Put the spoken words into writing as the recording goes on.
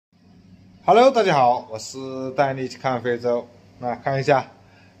Hello， 大家好，我是带你一起看非洲。那看一下，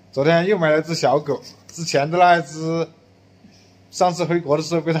昨天又买了一只小狗，之前的那一只，上次回国的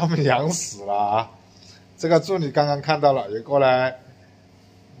时候被他们养死了啊。这个助理刚刚看到了，也过来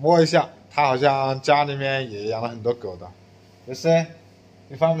摸一下，他好像家里面也养了很多狗的。Yes,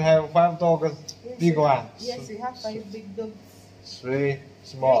 you family have 5 dogs, big ones. Yes, we have 5 big dogs. 3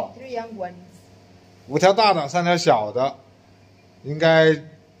 small. 3 young ones. 5条大的，3条小的，应该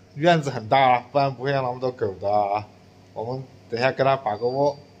院子很大啊，不然不会养那么多狗的啊。我们等一下给它把个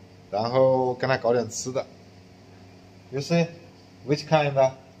窝，然后跟它搞点吃的。You see, which kind?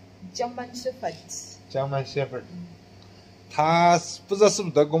 German Shepherd. German Shepherd. 他不知道是不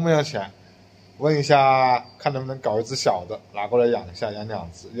是德公牧羊犬，问一下看能不能搞一只小的拿过来养一下，养2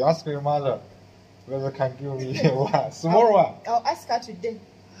只。You ask your mother whether can give me one small one. I'll ask her today.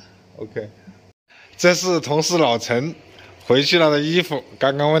 OK. 这是同事老陈回去了的衣服，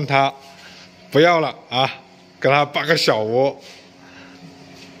刚刚问他不要了啊，给他扒个小窝。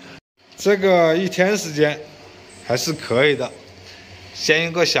这个1天时间还是可以的，先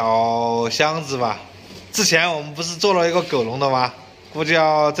用个小箱子吧。之前我们不是做了一个狗笼的吗？估计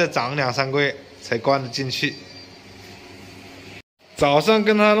要再长2、3个月才关得进去。早上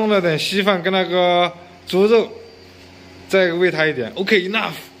跟他弄了点稀饭跟那个猪肉，再喂他一点。OK,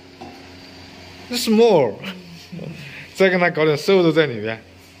 enough. This more. 再跟他搞点瘦肉在里面。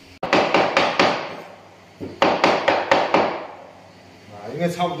应该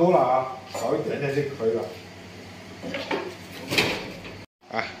差不多了啊，少一点点就可以了。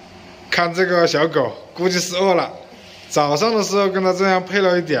看这个小狗，估计是饿了。早上的时候跟它这样配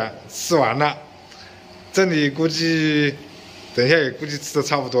了一点，吃完了。这里估计等一下也估计吃的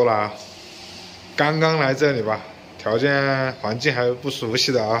差不多了啊。刚刚来这里吧，条件环境还不熟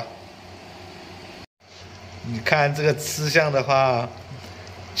悉的啊。你看这个吃相的话，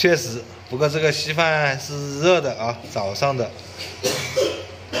确实，不过这个稀饭是热的啊，早上的。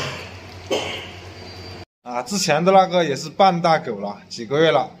之前的那个也是半大狗了，几个月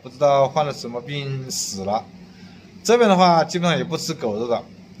了，不知道患了什么病死了。这边的话基本上也不吃狗肉的，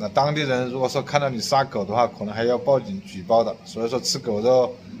那当地人如果说看到你杀狗的话，可能还要报警举报的。所以说吃狗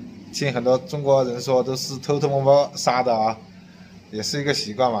肉，听很多中国人说都是偷偷摸摸杀的啊，也是一个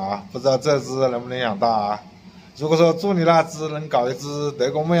习惯嘛啊。不知道这只能不能养大啊？如果说助理那只能搞一只德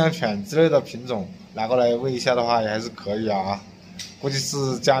国牧羊犬之类的品种拿过来喂一下的话，也还是可以啊。估计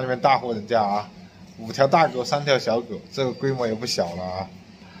是家里面大户人家啊，5条大狗3条小狗，这个规模也不小了啊。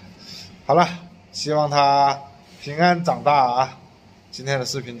好了，希望它平安长大啊。今天的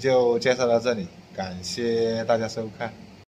视频就介绍到这里，感谢大家收看。